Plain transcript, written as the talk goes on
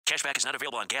Cashback is not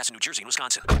available on gas in New Jersey and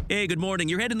Wisconsin. Hey, good morning.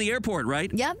 You're heading the airport,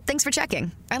 right? Yep, thanks for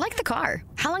checking. I like the car.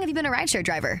 How long have you been a rideshare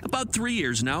driver? About 3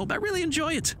 years now. I really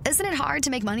enjoy it. Isn't it hard to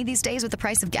make money these days with the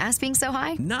price of gas being so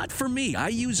high? Not for me. I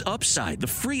use Upside, the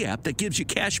free app that gives you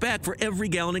cash back for every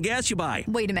gallon of gas you buy.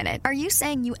 Wait a minute. Are you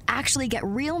saying you actually get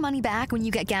real money back when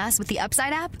you get gas with the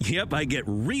Upside app? Yep, I get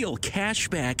real cash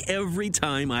back every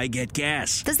time I get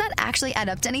gas. Does that actually add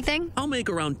up to anything? I'll make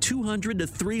around $200 to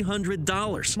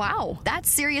 $300. Wow, that's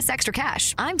serious extra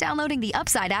cash. I'm downloading the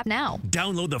Upside app now.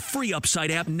 Download the free Upside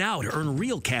app now to earn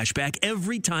real cash back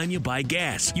every time you buy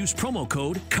gas. Use promo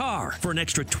code CAR for an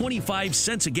extra 25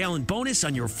 cents a gallon bonus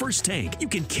on your first tank. You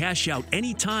can cash out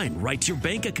anytime right to your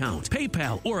bank account,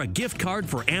 PayPal, or a gift card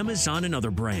for Amazon and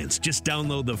other brands. Just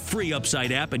download the free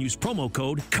Upside app and use promo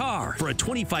code CAR for a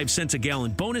 25 cents a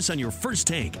gallon bonus on your first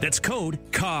tank. That's code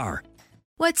CAR.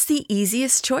 What's the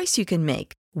easiest choice you can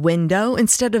make? Window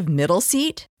instead of middle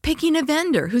seat? Picking a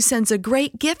vendor who sends a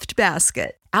great gift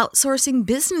basket? Outsourcing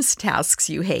business tasks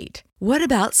you hate? What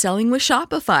about selling with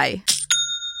Shopify?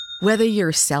 Whether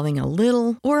you're selling a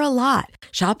little or a lot,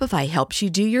 Shopify helps you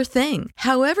do your thing,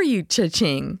 however you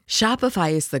cha-ching.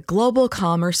 Shopify is the global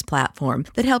commerce platform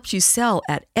that helps you sell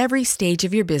at every stage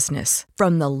of your business.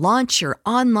 From the launch your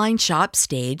online shop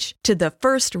stage to the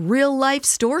first real-life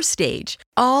store stage,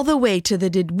 all the way to the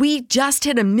did we just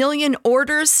hit a million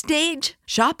orders stage.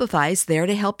 Shopify's there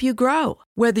to help you grow.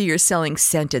 Whether you're selling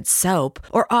scented soap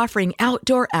or offering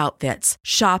outdoor outfits,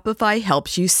 Shopify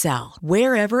helps you sell.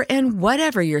 Wherever and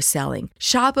whatever you're selling,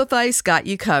 Shopify's got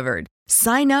you covered.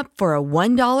 Sign up for a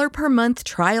 $1 per month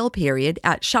trial period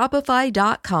at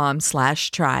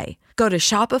shopify.com/try. Go to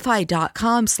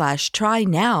shopify.com/try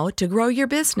now to grow your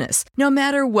business, no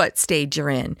matter what stage you're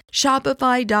in.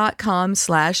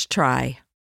 Shopify.com/try.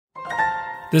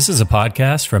 This is a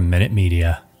podcast from Minute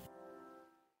Media.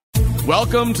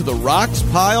 Welcome to the Rocks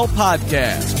Pile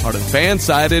Podcast, part of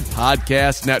Fansided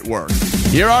Podcast Network.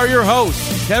 Here are your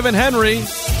hosts, Kevin Henry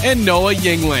and Noah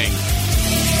Yingling.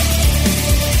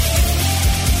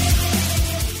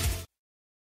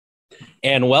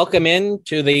 And welcome in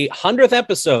to the 100th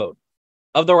episode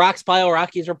of the Rocks Pile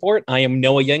Rockies Report. I am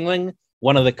Noah Yingling,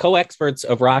 one of the co-experts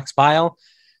of Rocks Pile.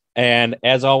 And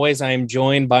as always, I am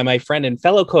joined by my friend and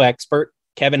fellow co-expert,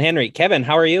 Kevin Henry. Kevin,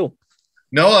 how are you?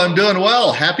 Noah, I'm doing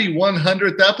well. Happy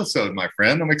 100th episode, my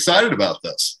friend. I'm excited about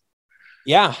this.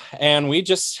 Yeah, and we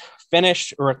just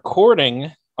finished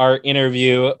recording our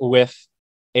interview with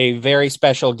a very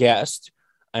special guest,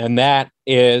 and that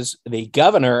is the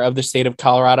governor of the state of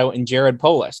Colorado, and Jared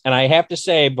Polis. And I have to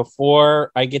say,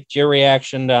 before I get your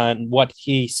reaction on what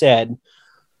he said,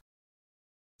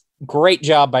 great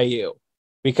job by you,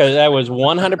 because that was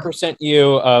 100%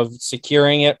 you of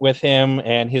securing it with him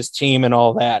and his team and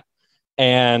all that.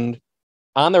 And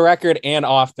on the record and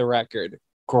off the record,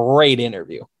 great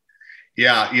interview.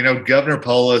 Yeah, you know, Governor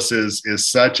Polis is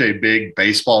such a big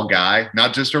baseball guy,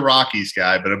 not just a Rockies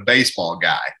guy, but a baseball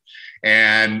guy.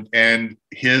 And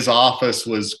his office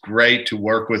was great to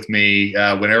work with me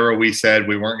whenever we said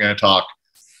we weren't going to talk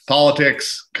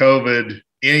politics, COVID,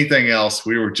 anything else.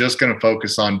 We were just going to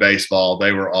focus on baseball.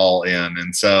 They were all in.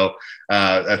 And so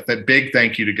a big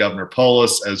thank you to Governor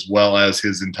Polis, as well as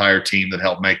his entire team that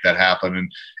helped make that happen.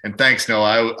 And thanks,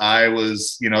 Noah. I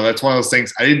was, you know, that's one of those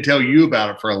things. I didn't tell you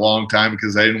about it for a long time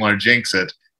because I didn't want to jinx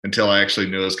it until I actually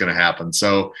knew it was going to happen.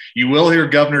 So you will hear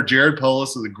Governor Jared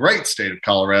Polis of the great state of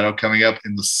Colorado coming up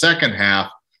in the second half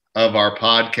of our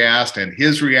podcast, and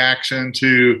his reaction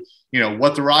to, you know,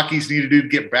 what the Rockies need to do to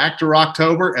get back to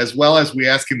Rocktober, as well as we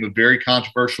ask him a very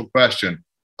controversial question: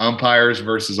 umpires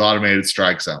versus automated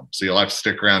strike zone. So you'll have to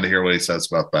stick around to hear what he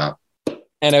says about that.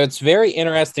 And it's very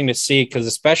interesting to see, because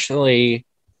especially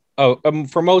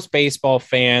for most baseball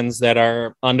fans that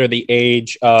are under the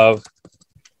age of,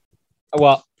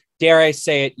 well, dare I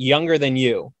say it, younger than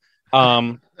you.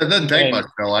 It doesn't take much,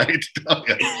 Phil. I hate to tell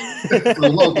you. It's a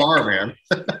low bar, man.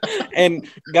 And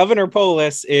Governor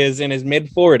Polis is in his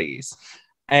mid-40s,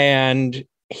 and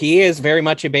he is very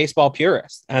much a baseball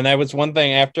purist. And that was one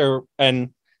thing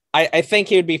and I think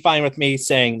he would be fine with me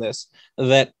saying this,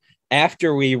 that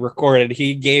after we recorded,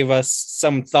 he gave us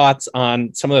some thoughts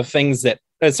on some of the things that,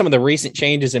 some of the recent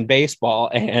changes in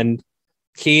baseball, and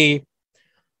he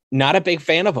not a big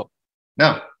fan of them.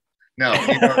 No. He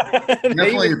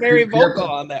was very vocal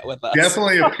on that with us.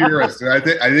 Definitely a purist. And I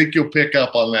think you'll pick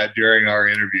up on that during our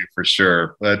interview for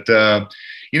sure. But,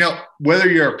 you know, whether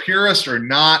you're a purist or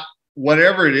not,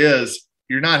 whatever it is,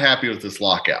 you're not happy with this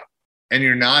lockout. And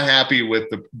you're not happy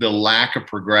with the lack of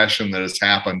progression that has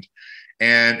happened.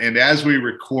 And as we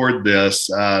record this,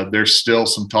 there's still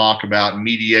some talk about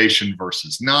mediation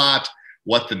versus not,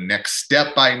 what the next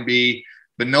step might be.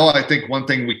 But no, I think one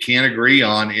thing we can agree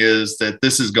on is that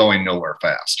this is going nowhere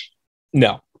fast.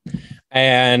 No.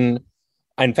 And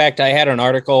in fact, I had an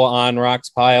article on Rock's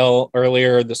Pile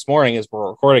earlier this morning as we're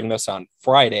recording this on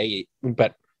Friday,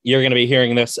 but you're going to be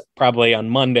hearing this probably on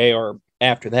Monday or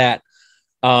after that,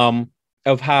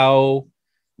 of how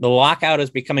the lockout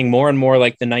is becoming more and more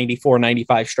like the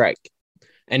 94-95 strike.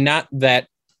 And not that,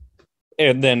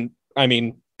 and then,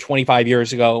 25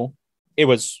 years ago, it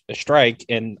was a strike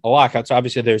and a lockout. So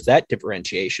obviously there's that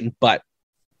differentiation. But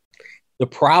the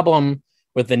problem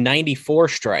with the 94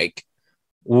 strike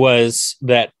was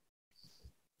that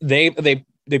they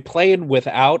played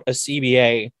without a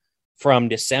CBA from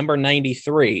December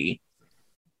 93.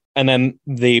 And then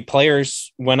the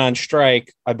players went on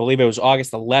strike. I believe it was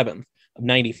August 11th of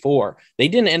 94. They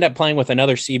didn't end up playing with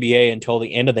another CBA until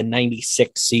the end of the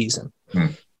 96 season.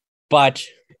 But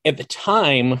at the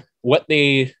time, what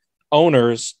the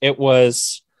owners, I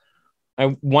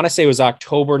want to say it was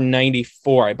October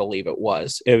 94, I believe it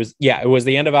was. It was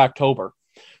the end of October,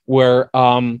 where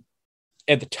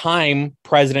at the time,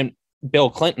 President Bill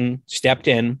Clinton stepped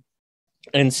in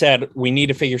and said, we need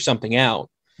to figure something out.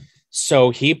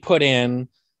 So he put in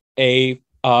a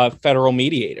federal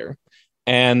mediator,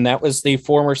 and that was the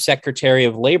former Secretary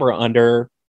of Labor under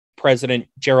President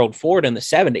Gerald Ford in the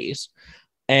 70s.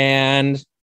 And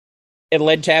it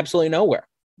led to absolutely nowhere.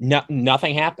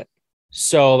 Nothing happened.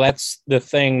 So that's the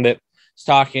thing that's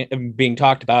being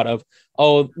talked about of,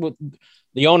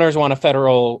 the owners want a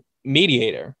federal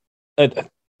mediator.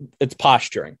 It's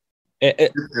posturing.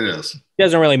 It is.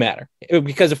 Doesn't really matter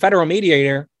because a federal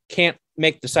mediator can't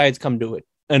make the sides come to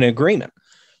an agreement.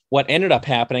 What ended up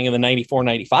happening in the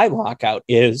 94-95 lockout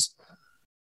is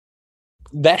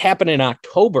that happened in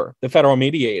October. The federal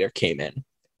mediator came in,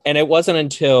 and it wasn't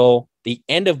until the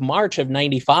end of March of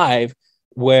 95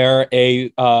 where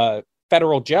a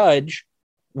federal judge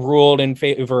ruled in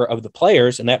favor of the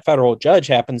players, and that federal judge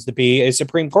happens to be a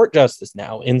Supreme Court justice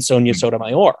now in Sonia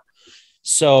Sotomayor.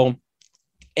 So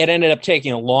it ended up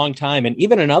taking a long time, and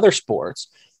even in other sports,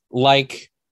 like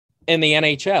in the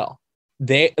NHL,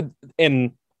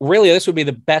 really this would be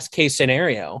the best case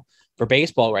scenario for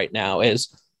baseball right now,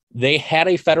 is they had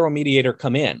a federal mediator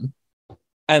come in,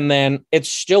 and then it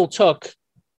still took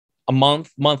a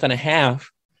month and a half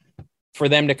for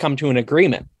them to come to an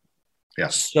agreement. Yeah.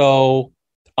 So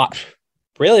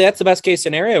really, that's the best case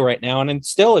scenario right now. And then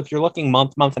still, if you're looking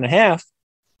month and a half,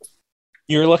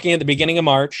 you're looking at the beginning of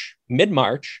March,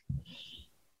 mid-March,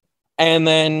 and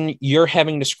then you're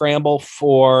having to scramble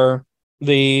for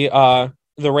the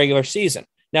regular season.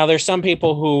 Now, there's some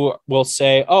people who will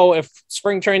say, if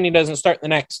spring training doesn't start the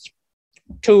next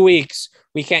 2 weeks,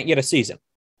 we can't get a season.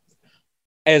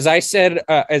 As I said,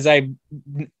 as I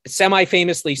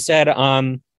semi-famously said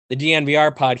on the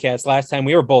DNVR podcast last time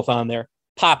we were both on there,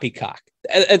 poppycock.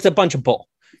 It's a bunch of bull.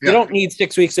 Yeah. You don't need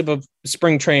 6 weeks of a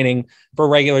spring training for a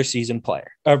regular season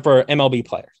player or for MLB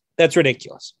players. That's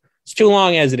ridiculous. It's too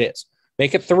long as it is.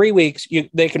 Make it 3 weeks.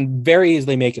 They can very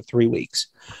easily make it 3 weeks.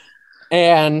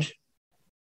 And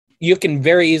you can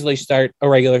very easily start a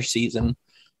regular season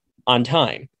on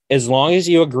time, as long as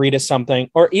you agree to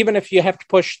something, or even if you have to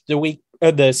push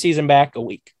the season back a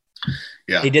week.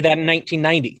 Yeah. They did that in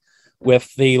 1990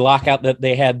 with the lockout that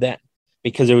they had then,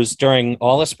 because it was during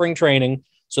all the spring training.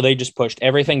 So they just pushed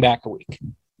everything back a week.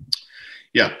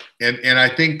 Yeah. And I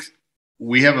think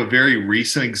we have a very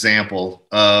recent example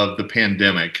of the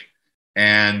pandemic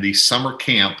and the summer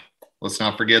camp. Let's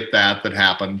not forget that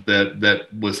happened, that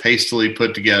was hastily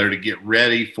put together to get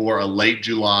ready for a late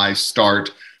July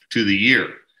start to the year.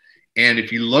 And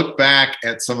if you look back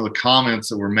at some of the comments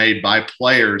that were made by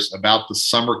players about the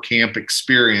summer camp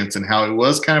experience and how it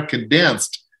was kind of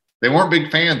condensed, they weren't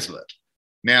big fans of it.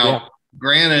 Now,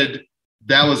 Granted,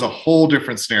 that was a whole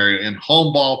different scenario in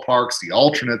home ballparks, the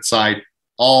alternate site,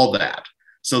 all that.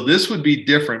 So this would be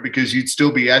different because you'd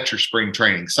still be at your spring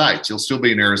training sites. You'll still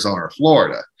be in Arizona or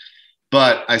Florida.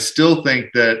 But I still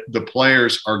think that the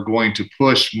players are going to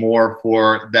push more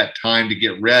for that time to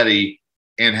get ready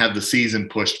and have the season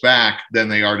pushed back than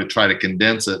they are to try to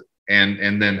condense it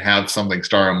and then have something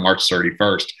start on March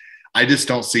 31st. I just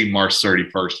don't see March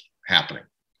 31st happening.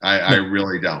 I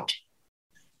really don't.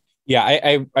 Yeah,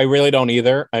 I really don't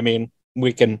either. I mean,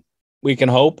 we can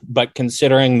hope, but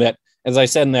considering that, as I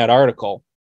said in that article,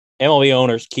 MLB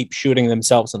owners keep shooting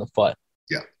themselves in the foot.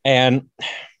 Yeah. And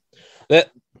that,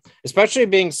 especially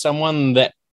being someone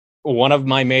that one of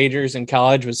my majors in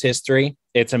college was history,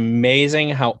 it's amazing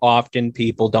how often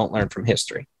people don't learn from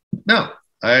history. No,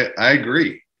 I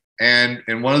agree. And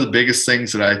one of the biggest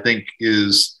things that I think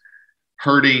is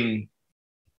hurting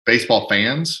baseball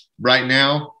fans right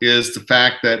now is the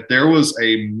fact that there was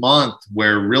a month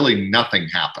where really nothing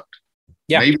happened.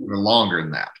 Yeah. Maybe even longer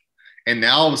than that. And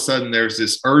now all of a sudden there's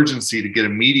this urgency to get a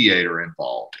mediator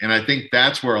involved. And I think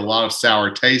that's where a lot of sour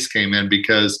taste came in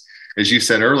because, as you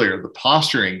said earlier, the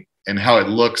posturing and how it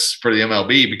looks for the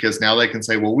MLB, because now they can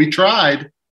say, well, we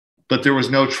tried, but there was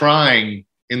no trying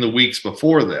in the weeks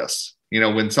before this,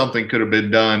 when something could have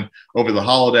been done over the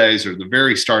holidays or the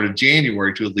very start of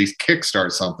January to at least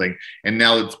kickstart something. And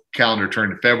now that the calendar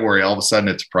turned to February, all of a sudden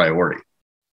it's a priority.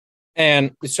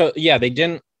 And so, yeah,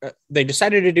 they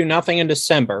decided to do nothing in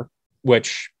December,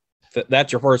 which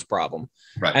that's your first problem.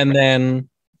 Right. And then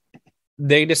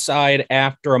they decide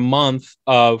after a month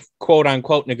of quote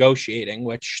unquote negotiating,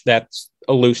 which that's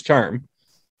a loose term,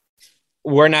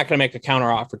 we're not going to make a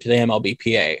counteroffer to the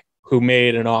MLBPA, who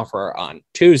made an offer on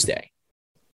Tuesday.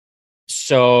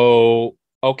 So,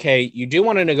 okay, you do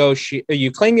want to negotiate.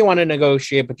 You claim you want to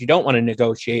negotiate, but you don't want to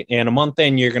negotiate. And a month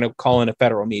in, you're going to call in a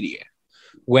federal mediator.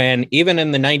 When even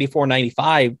in the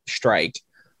 94-95 strike,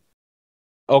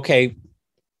 okay,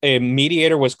 a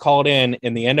mediator was called in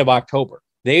the end of October.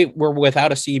 They were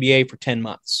without a CBA for 10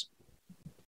 months.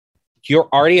 You're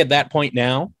already at that point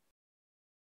now.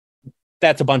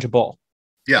 That's a bunch of bull.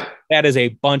 Yeah. That is a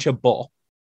bunch of bull.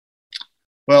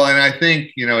 Well, and I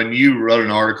think, and you wrote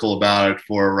an article about it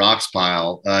for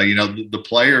Roxpile, the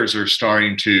players are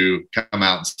starting to come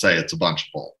out and say it's a bunch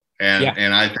of bull.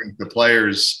 And I think the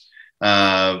players,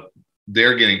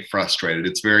 they're getting frustrated.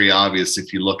 It's very obvious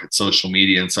if you look at social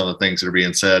media and some of the things that are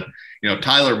being said.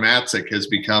 Tyler Matzik has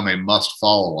become a must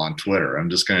follow on Twitter. I'm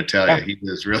just going to tell you,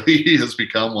 he has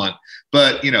become one.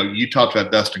 But, you talked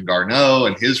about Dustin Garneau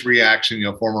and his reaction,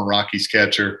 former Rockies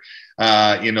catcher.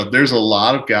 There's a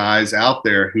lot of guys out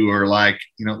there who are like,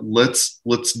 let's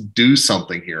do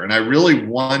something here. And I really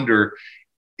wonder,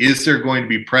 is there going to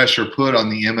be pressure put on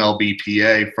the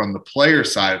MLBPA from the player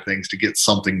side of things to get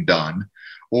something done?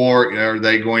 Or are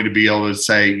they going to be able to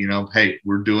say, hey,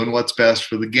 we're doing what's best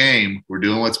for the game. We're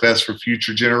doing what's best for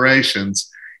future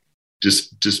generations.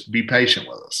 Just be patient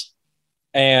with us.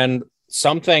 And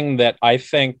something that I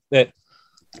think that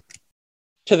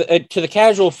to the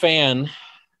casual fan,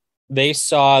 they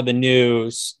saw the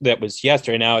news that was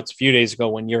yesterday. Now it's a few days ago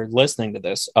when you're listening to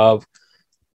this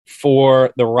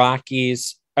for the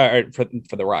Rockies,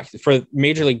 for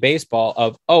Major League Baseball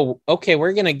of, oh, okay,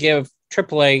 we're going to give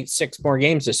AAA 6 more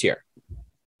games this year.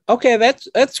 Okay,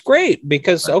 that's great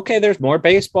because, okay, there's more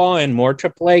baseball and more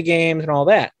AAA games and all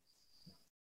that.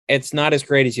 It's not as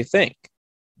great as you think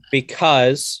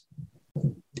because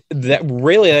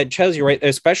that tells you, right,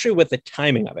 especially with the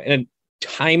timing of it. And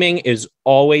timing is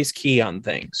always key on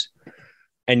things.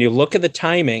 And you look at the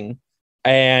timing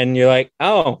and you're like,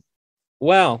 oh,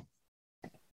 well,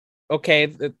 okay,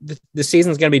 the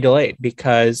season's going to be delayed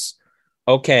because,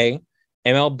 okay,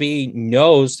 MLB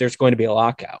knows there's going to be a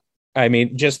lockout. I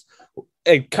mean,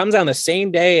 it comes on the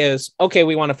same day as, okay,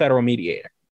 we want a federal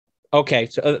mediator. Okay,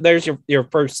 so there's your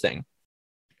first thing.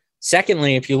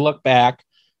 Secondly, if you look back,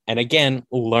 and again,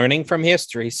 learning from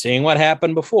history, seeing what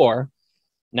happened before,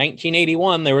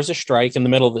 1981, there was a strike in the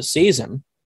middle of the season.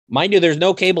 Mind you, there's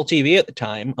no cable TV at the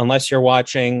time, unless you're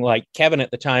watching, like Kevin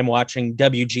at the time, watching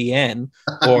WGN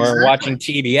or watching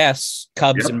TBS,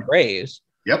 Cubs and Braves.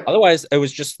 Yep. Otherwise, it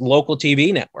was just local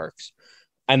TV networks.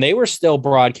 And they were still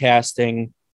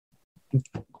broadcasting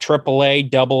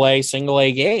AAA, AA, single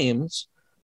A games.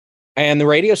 And the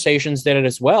radio stations did it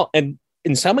as well. And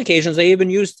in some occasions, they even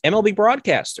used MLB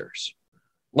broadcasters.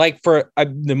 Like for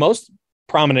the most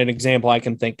prominent example I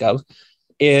can think of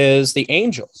is the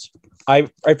Angels. I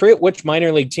forget which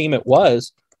minor league team it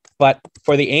was, but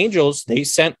for the Angels, they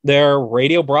sent their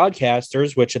radio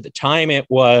broadcasters, which at the time it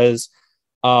was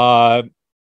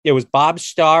Bob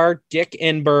Starr, Dick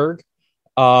Enberg.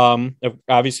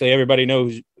 Obviously, everybody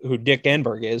knows who Dick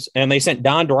Enberg is, and they sent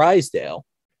Don Drysdale.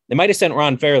 They might have sent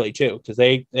Ron Fairley too, because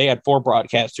they had 4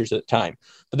 broadcasters at the time.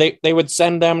 But they would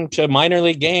send them to minor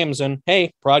league games and,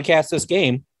 hey, broadcast this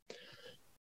game.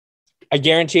 I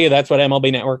guarantee you that's what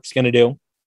MLB Network's going to do.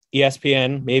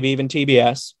 ESPN, maybe even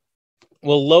TBS.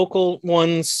 Will local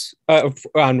ones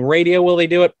on radio, will they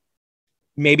do it?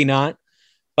 Maybe not.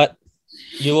 But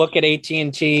you look at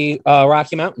AT&T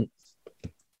Rocky Mountain,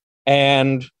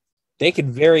 and they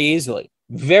could very easily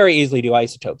do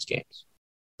Isotopes games.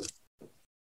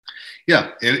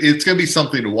 Yeah, it's going to be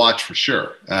something to watch for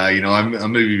sure. I'm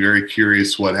going to be very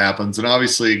curious what happens. And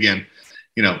obviously, again,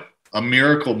 a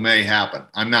miracle may happen.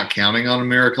 I'm not counting on a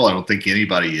miracle. I don't think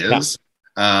anybody is.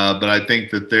 But I think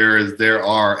that there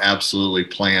are absolutely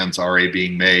plans already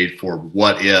being made for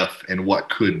what if and what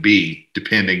could be,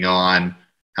 depending on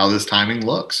how this timing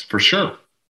looks, for sure.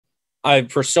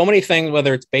 for so many things,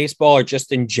 whether it's baseball or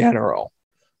just in general.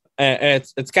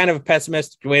 It's kind of a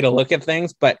pessimistic way to look at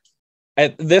things, but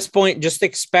at this point, just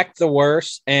expect the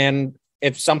worst. And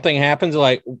if something happens,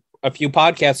 like a few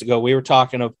podcasts ago, we were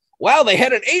talking of, wow, they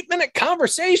had an 8-minute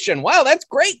conversation. Wow, that's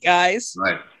great, guys.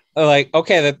 Right. Like,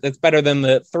 okay, that's better than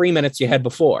the 3 minutes you had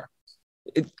before.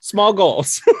 Small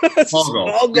goals. Small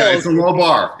goals. Yeah, it's a low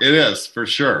bar. It is, for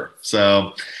sure.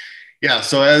 So, yeah.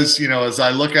 So as I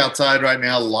look outside right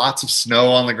now, lots of snow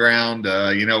on the ground,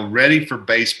 ready for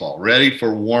baseball, ready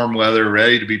for warm weather,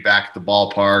 ready to be back at the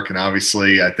ballpark. And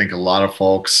obviously, I think a lot of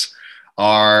folks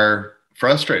are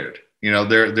frustrated.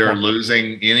 They're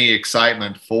losing any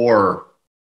excitement for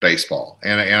baseball.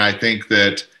 And I think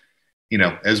that,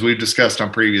 as we've discussed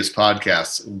on previous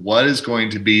podcasts, what is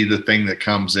going to be the thing that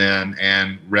comes in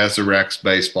and resurrects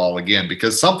baseball again?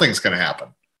 Because something's going to happen.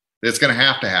 It's going to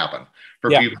have to happen for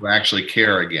people to actually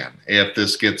care again if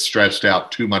this gets stretched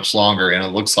out too much longer, and it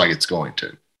looks like it's going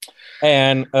to.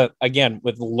 And again,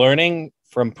 with learning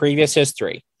from previous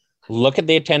history, look at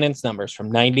the attendance numbers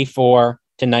from 94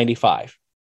 to 95.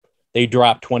 They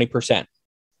dropped 20%.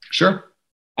 Sure.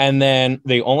 And then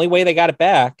the only way they got it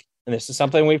back, and this is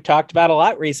something we've talked about a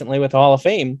lot recently with the Hall of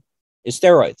Fame, is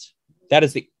steroids. That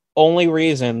is the only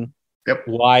reason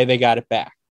why they got it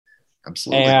back.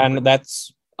 Absolutely. And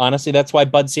that's why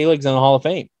Bud Selig's in the Hall of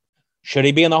Fame. Should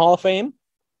he be in the Hall of Fame?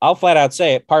 I'll flat out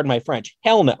say it, pardon my French.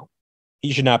 Hell no.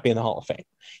 He should not be in the Hall of Fame.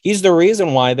 He's the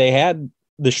reason why they had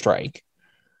the strike,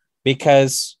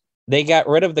 because they got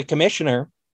rid of the commissioner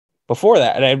before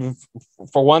that. And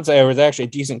for once, I was actually a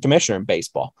decent commissioner in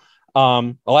baseball.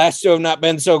 The last two have not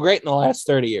been so great in the last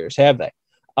 30 years, have they?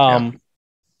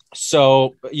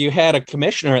 So you had a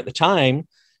commissioner at the time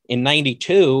in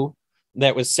 92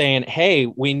 that was saying, hey,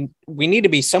 we need to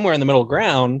be somewhere in the middle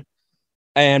ground.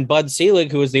 And Bud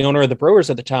Selig, who was the owner of the Brewers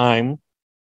at the time,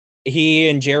 he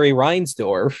and Jerry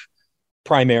Reinsdorf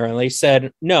primarily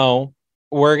said, no,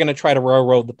 we're going to try to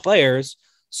railroad the players.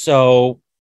 So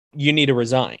you need to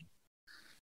resign.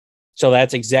 So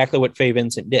that's exactly what Fay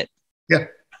Vincent did. Yeah.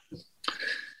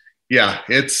 Yeah,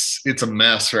 it's a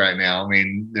mess right now. I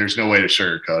mean, there's no way to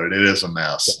sugarcoat it. It is a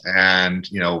mess. And,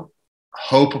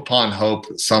 hope upon hope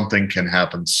that something can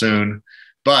happen soon.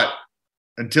 But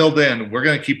until then, we're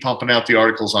going to keep pumping out the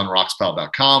articles on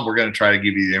roxpile.com. We're going to try to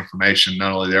give you the information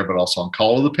not only there, but also on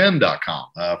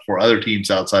callofthepen.com for other teams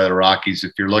outside of the Rockies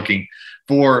if you're looking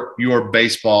for your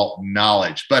baseball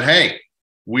knowledge. But hey,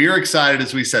 we are excited.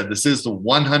 As we said, this is the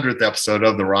 100th episode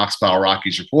of the Roxpile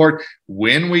Rockies Report.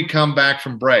 When we come back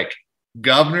from break,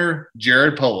 Governor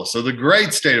Jared Polis of the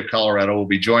great state of Colorado will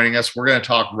be joining us. We're going to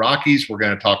talk Rockies. We're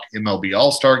going to talk MLB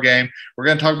All-Star Game. We're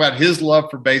going to talk about his love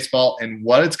for baseball and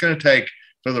what it's going to take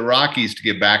for the Rockies to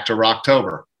get back to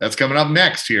Rocktober. That's coming up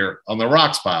next here on the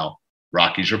Roxpile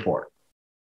Rockies Report.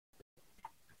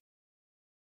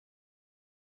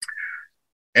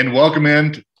 And welcome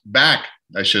back,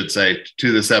 I should say,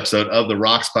 to this episode of the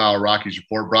Roxpile Rockies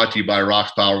Report, brought to you by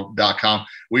roxpile.com.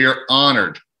 We are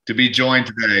honored to be joined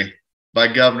today by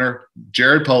Governor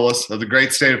Jared Polis of the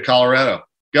great state of Colorado.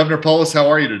 Governor Polis, how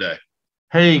are you today?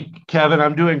 Hey, Kevin,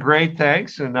 I'm doing great,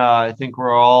 thanks. And I think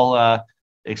we're all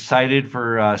excited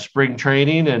for spring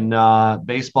training and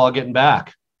baseball getting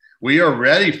back. We are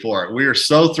ready for it. We are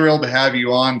so thrilled to have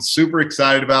you on. Super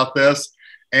excited about this.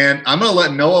 And I'm going to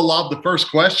let Noah lob the first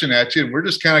question at you. And we're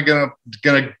just kind of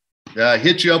going to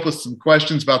hit you up with some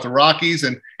questions about the Rockies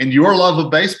and your love of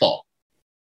baseball.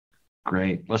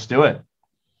 Great. Let's do it.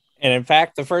 And in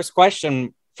fact, the first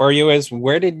question for you is,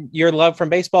 where did your love from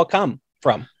baseball come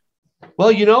from? Well,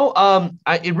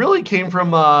 it really came from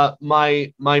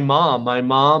my mom. My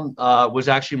mom was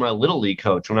actually my Little League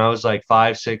coach when I was like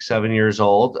 5, 6, 7 years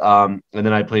old. And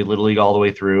then I played Little League all the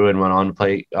way through and went on to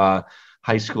play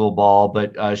high school ball.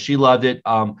 But she loved it.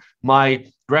 My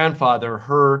grandfather,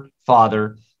 her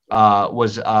father,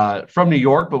 was from New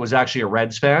York, but was actually a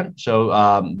Reds fan. So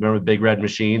remember the Big Red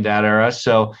Machine, that era.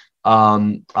 So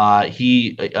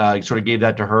he sort of gave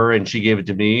that to her and she gave it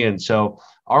to me. And so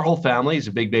our whole family is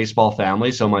a big baseball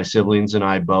family. So my siblings and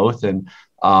I both. And,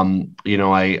 some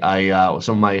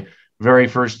of my very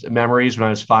first memories when I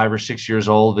was 5 or 6 years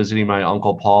old, visiting my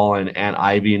Uncle Paul and Aunt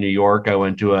Ivy in New York, I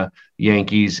went to a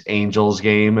Yankees Angels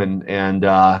game and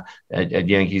at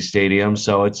Yankee Stadium.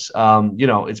 So it's,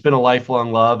 it's been a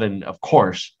lifelong love. And of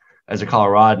course, as a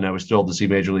Coloradan, I was thrilled to see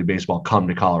Major League Baseball come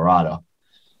to Colorado.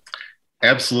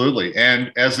 Absolutely.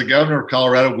 And as the governor of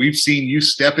Colorado, we've seen you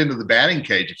step into the batting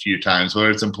cage a few times,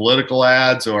 whether it's in political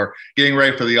ads or getting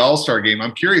ready for the All-Star game.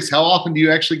 I'm curious, how often do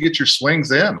you actually get your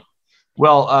swings in?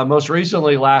 Well, most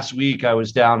recently last week, I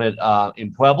was down at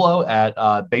in Pueblo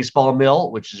at Baseball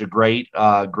Mill, which is a great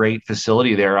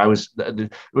facility there.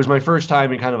 It was my first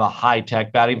time in kind of a high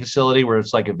tech batting facility where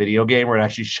it's like a video game where it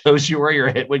actually shows you where your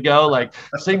hit would go, like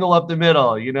single up the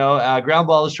middle, ground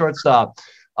ball to shortstop.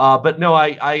 But no,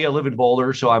 I live in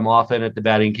Boulder, so I'm often at the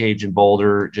batting cage in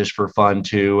Boulder just for fun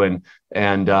too. And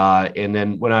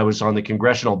then when I was on the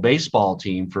congressional baseball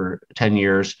team for 10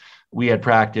 years, we had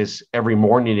practice every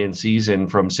morning in season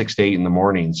from 6 to 8 in the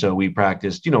morning. So we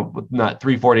practiced, not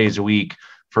 3-4 days a week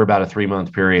for about a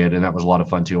 3-month period. And that was a lot of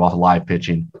fun too, off of live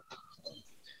pitching.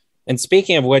 And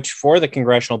speaking of which, for the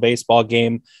congressional baseball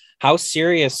game, how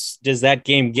serious does that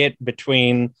game get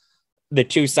between the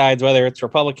two sides, whether it's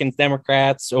Republicans,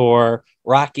 Democrats, or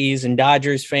Rockies and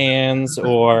Dodgers fans,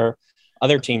 or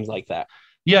other teams like that?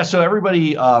 Yeah, so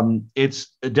everybody,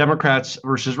 it's Democrats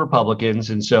versus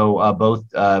Republicans, and so both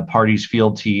parties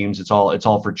field teams. It's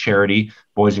all for charity.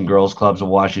 Boys and Girls Clubs of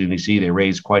Washington, D.C. They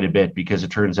raise quite a bit because it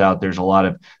turns out there's a lot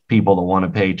of people that want to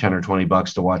pay $10 or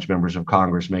 $20 to watch members of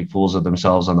Congress make fools of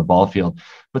themselves on the ball field.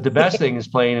 But the best thing is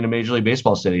playing in a Major League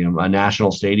Baseball stadium, a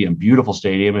national stadium, beautiful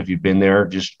stadium. If you've been there,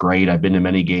 just great. I've been to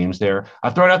many games there.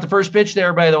 I've thrown out the first pitch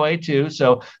there, by the way, too.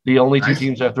 So the only two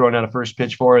teams I've thrown out a first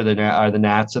pitch for are the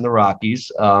Nats and the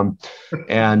Rockies. But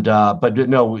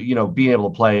no, being able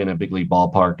to play in a big league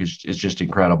ballpark is just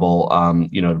incredible.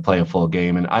 To play a full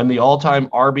game, and I'm the all-time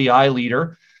RBI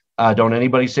leader. Don't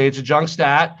anybody say it's a junk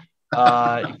stat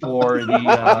for in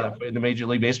the Major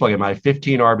League Baseball game. I have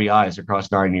 15 RBIs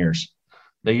across 9 years.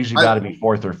 They usually got to be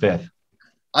fourth or fifth.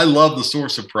 I love the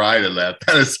source of pride of that.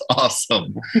 That is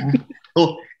awesome.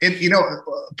 Well, and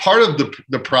part of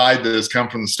the pride that has come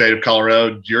from the state of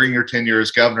Colorado during your tenure as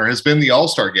governor has been the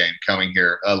All-Star game coming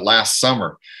here last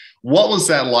summer. What was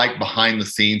that like behind the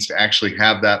scenes to actually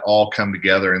have that all come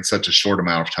together in such a short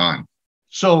amount of time?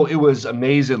 So it was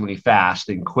amazingly fast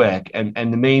and quick. And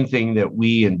the main thing that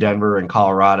we in Denver and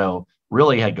Colorado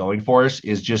really had going for us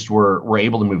is just we're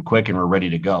able to move quick and we're ready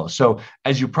to go. So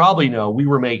as you probably know, we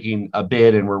were making a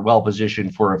bid and we're well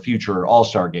positioned for a future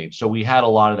All-Star game. So we had a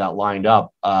lot of that lined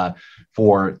up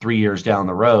for 3 years down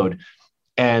the road.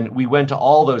 And we went to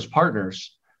all those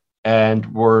partners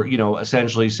and were,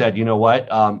 essentially said,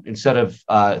 instead of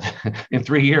in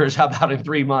 3 years, how about in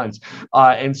 3 months?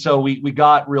 And so we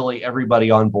got really everybody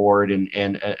on board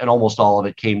and almost all of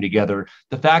it came together.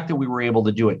 The fact that we were able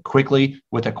to do it quickly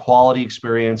with a quality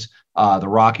experience, the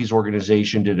Rockies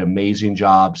organization did an amazing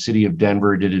job. City of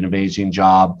Denver did an amazing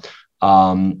job.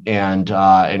 And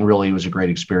really it was a great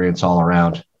experience all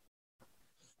around.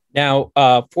 Now,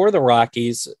 for the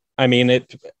Rockies,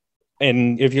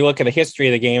 and if you look at the history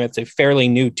of the game, it's a fairly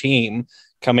new team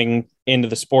coming into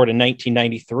the sport in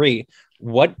 1993.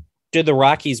 What did the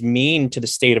Rockies mean to the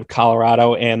state of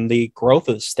Colorado and the growth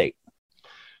of the state?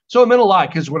 So it meant a lot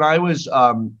because when I was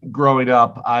growing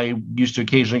up, I used to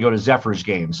occasionally go to Zephyrs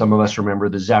games. Some of us remember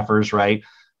the Zephyrs, right?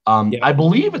 I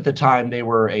believe at the time they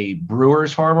were a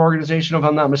Brewers farm organization, if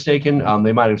I'm not mistaken.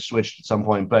 They might have switched at some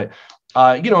point, but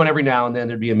and every now and then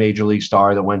there'd be a major league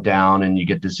star that went down and you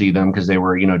get to see them because they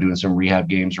were, doing some rehab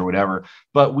games or whatever.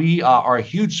 But we are a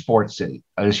huge sports city,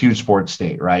 a huge sports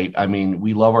state, right?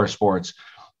 We love our sports,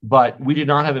 but we did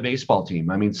not have a baseball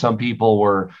team. Some people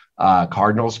were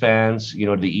Cardinals fans,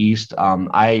 to the East.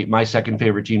 My second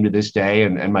favorite team to this day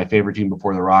and my favorite team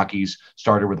before the Rockies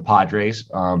started with the Padres.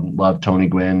 Love Tony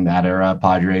Gwynn, that era,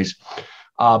 Padres.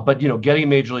 But getting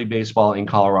Major League Baseball in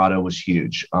Colorado was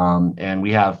huge. And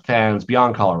we have fans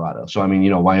beyond Colorado. So,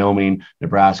 Wyoming,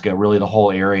 Nebraska, really the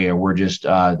whole area. We're just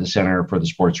the center for the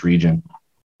sports region.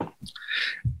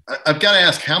 I've got to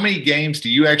ask, how many games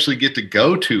do you actually get to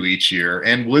go to each year?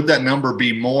 And would that number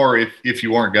be more if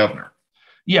you weren't governor?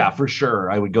 Yeah, for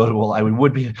sure. I would go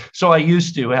to, So I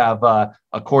used to have a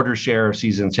quarter share of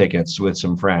season tickets with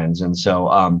some friends. And so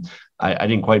I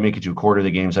didn't quite make it to a quarter of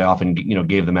the games. I often,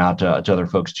 gave them out to other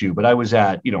folks too. But I was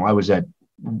at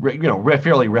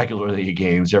fairly regularly at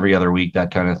games every other week,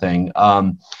 that kind of thing.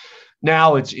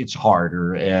 Now it's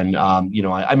harder, and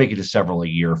I make it to several a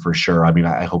year for sure.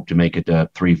 I hope to make it to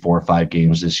 3, 4, 5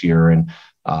 games this year, and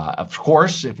of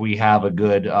course, if we have a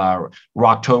good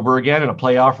Rocktober again and a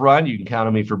playoff run, you can count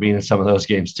on me for being in some of those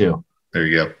games too. There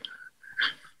you go.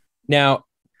 Now,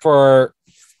 for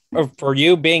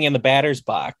you being in the batter's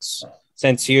box,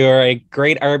 since you're a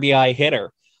great RBI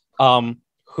hitter,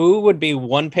 who would be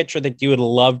one pitcher that you would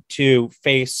love to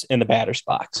face in the batter's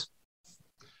box?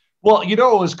 Well, it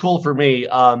was cool for me.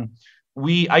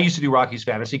 I used to do Rockies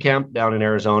Fantasy Camp down in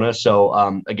Arizona.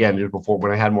 So again, before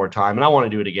when I had more time, and I want to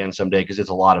do it again someday because it's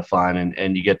a lot of fun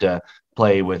and you get to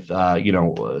play with,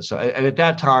 so, and at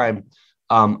that time,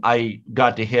 I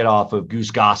got to hit off of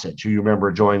Goose Gossage, who you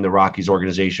remember joined the Rockies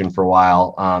organization for a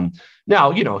while.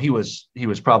 Now, he was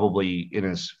probably in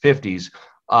his 50s,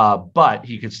 but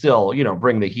he could still,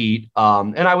 bring the heat.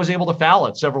 And I was able to foul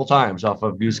it several times off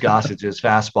of Goose Gossage's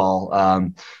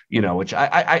fastball, which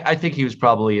I think he was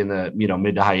probably in the,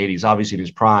 mid to high 80s. Obviously, in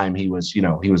his prime, he was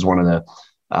one of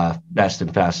the best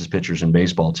and fastest pitchers in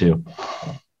baseball, too.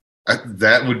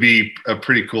 That would be a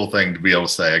pretty cool thing to be able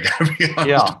to say. I gotta be honest.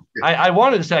 Yeah, I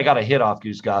wanted to say I got a hit off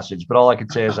Goose Gossage, but all I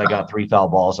could say is I got 3 foul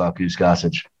balls off Goose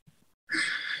Gossage.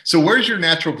 So where's your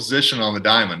natural position on the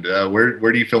diamond?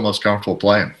 Where do you feel most comfortable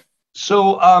playing?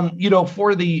 So, in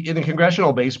the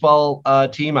congressional baseball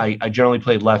team, I generally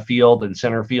played left field and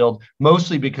center field,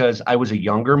 mostly because I was a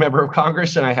younger member of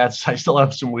Congress and I still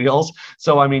have some wheels.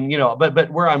 So, but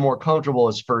where I'm more comfortable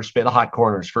is first base, the hot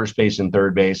corners, first base and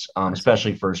third base,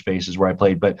 especially first base is where I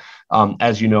played. But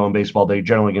as you know, in baseball, they're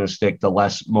generally going to stick the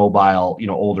less mobile,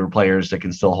 older players that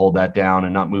can still hold that down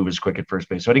and not move as quick at first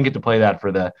base. So I didn't get to play that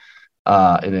for the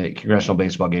in a congressional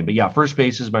baseball game. But yeah, first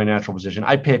base is my natural position.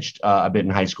 I pitched a bit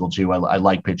in high school too. I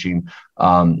like pitching.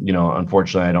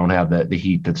 Unfortunately, I don't have the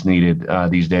heat that's needed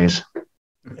these days.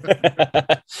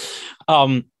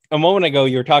 A moment ago,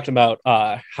 you were talking about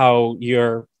how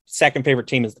your second favorite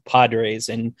team is the Padres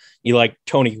and you like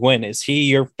Tony Gwynn. Is he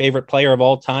your favorite player of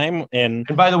all time? And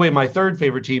by the way, my third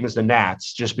favorite team is the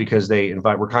Nats, just because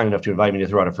were kind enough to invite me to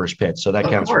throw out a first pitch. So that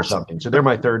counts for something. So they're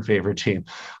my third favorite team.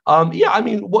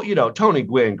 Tony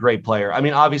Gwynn, great player.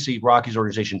 Obviously Rockies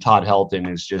organization, Todd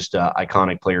Helton is just an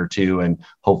iconic player too, and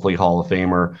hopefully Hall of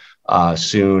Famer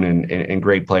soon and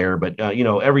great player. But,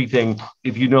 everything,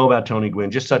 if you know about Tony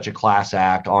Gwynn, just such a class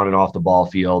act on and off the ball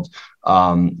field.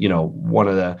 One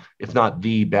of the, if not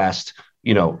the best,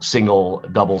 single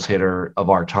doubles hitter of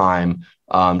our time.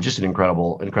 Just an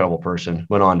incredible person.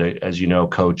 Went on to, as you know,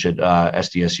 coach at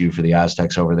SDSU for the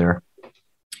Aztecs over there.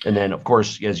 And then, of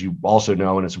course, as you also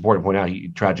know, and it's important to point out, he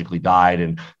tragically died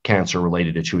and cancer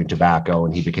related to chewing tobacco,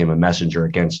 and he became a messenger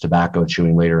against tobacco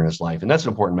chewing later in his life. And that's an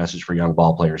important message for young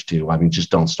ball players too.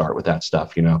 Just don't start with that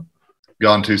stuff,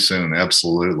 Gone too soon.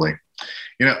 Absolutely.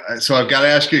 So I've got to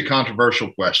ask you a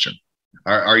controversial question.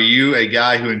 Are you a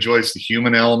guy who enjoys the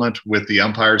human element with the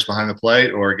umpires behind the plate,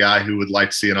 or a guy who would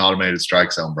like to see an automated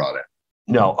strike zone brought in?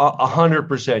 No,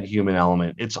 100% human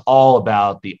element. It's all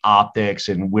about the optics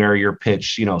and where your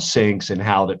pitch, sinks and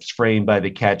how that's framed by the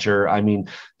catcher.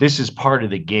 This is part of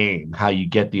the game, how you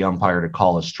get the umpire to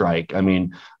call a strike.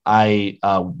 I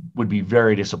would be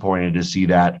very disappointed to see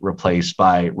that replaced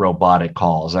by robotic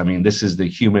calls. This is the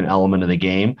human element of the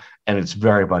game, and it's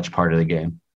very much part of the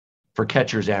game for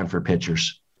catchers and for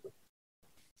pitchers.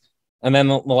 And then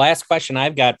the last question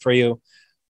I've got for you,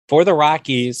 for the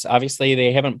Rockies, obviously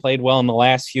they haven't played well in the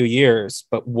last few years,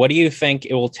 but what do you think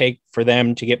it will take for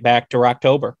them to get back to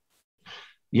Rocktober?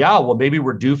 Yeah, well, maybe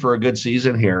we're due for a good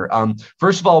season here.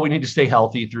 First of all, we need to stay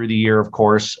healthy through the year, of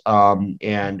course.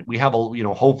 And we have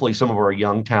hopefully some of our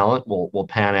young talent will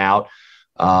pan out.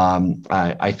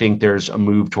 I think there's a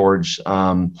move towards,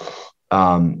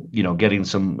 getting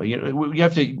some, you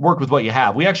have to work with what you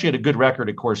have. We actually had a good record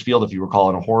at Coors Field, if you recall,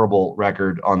 and a horrible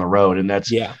record on the road. And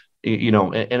that's,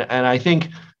 and I think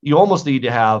you almost need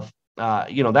to have,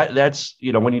 that's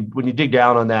when you dig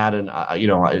down on that and,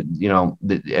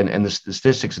 and the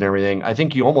statistics and everything, I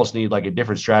think you almost need like a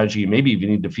different strategy. Maybe you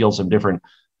need to field some different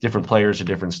players and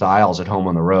different styles at home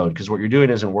on the road, because what you're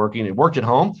doing isn't working. It worked at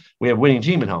home. We have a winning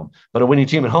team at home, but a winning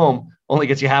team at home only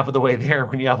gets you half of the way there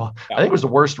when you have I think it was the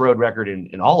worst road record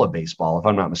in all of baseball, if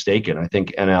I'm not mistaken. I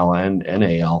think NL and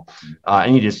NAL.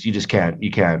 And you just can't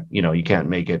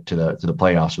make it to the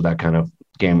playoffs with that kind of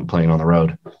game playing on the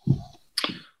road.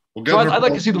 Well, so I'd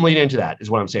like to see them lean into that, is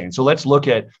what I'm saying. So let's look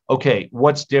at, okay,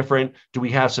 what's different? Do we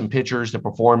have some pitchers that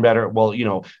perform better? Well,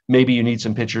 maybe you need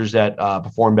some pitchers that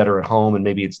perform better at home, and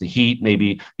maybe it's the heat.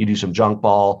 Maybe you do some junk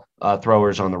ball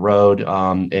throwers on the road,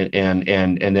 and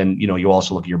then you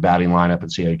also look at your batting lineup and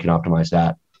see how you can optimize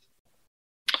that.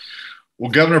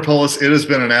 Well, Governor Polis, it has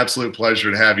been an absolute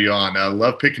pleasure to have you on. I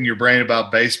love picking your brain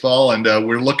about baseball, and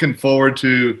we're looking forward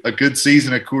to a good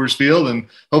season at Coors Field and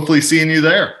hopefully seeing you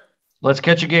there. Let's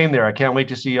catch a game there. I can't wait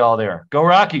to see you all there. Go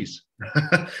Rockies.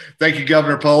 Thank you,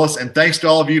 Governor Polis. And thanks to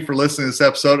all of you for listening to this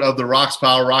episode of the Rox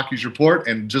Pile Rockies Report.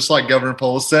 And just like Governor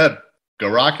Polis said, go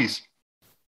Rockies.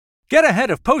 Get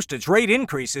ahead of postage rate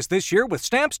increases this year with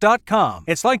Stamps.com.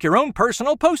 It's like your own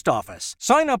personal post office.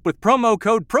 Sign up with promo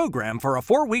code PROGRAM for a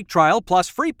 4-week trial plus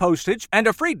free postage and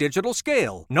a free digital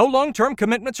scale. No long-term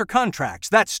commitments or contracts.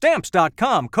 That's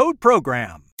Stamps.com, code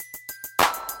PROGRAM.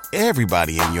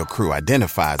 Everybody in your crew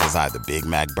identifies as either Big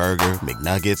Mac Burger,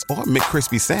 McNuggets, or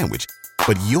McCrispy Sandwich.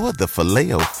 But you're the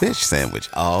Filet-O-Fish Sandwich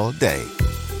all day.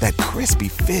 That crispy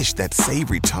fish, that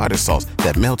savory tartar sauce,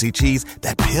 that melty cheese,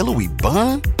 that pillowy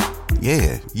bun.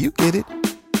 Yeah, you get it.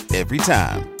 Every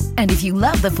time. And if you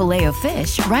love the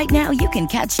Filet-O-Fish, right now you can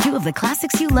catch 2 of the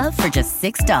classics you love for just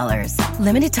 $6.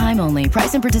 Limited time only.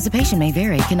 Price and participation may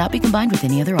vary. Cannot be combined with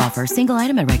any other offer. Single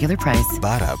item at regular price.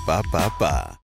 Ba-da-ba-ba-ba.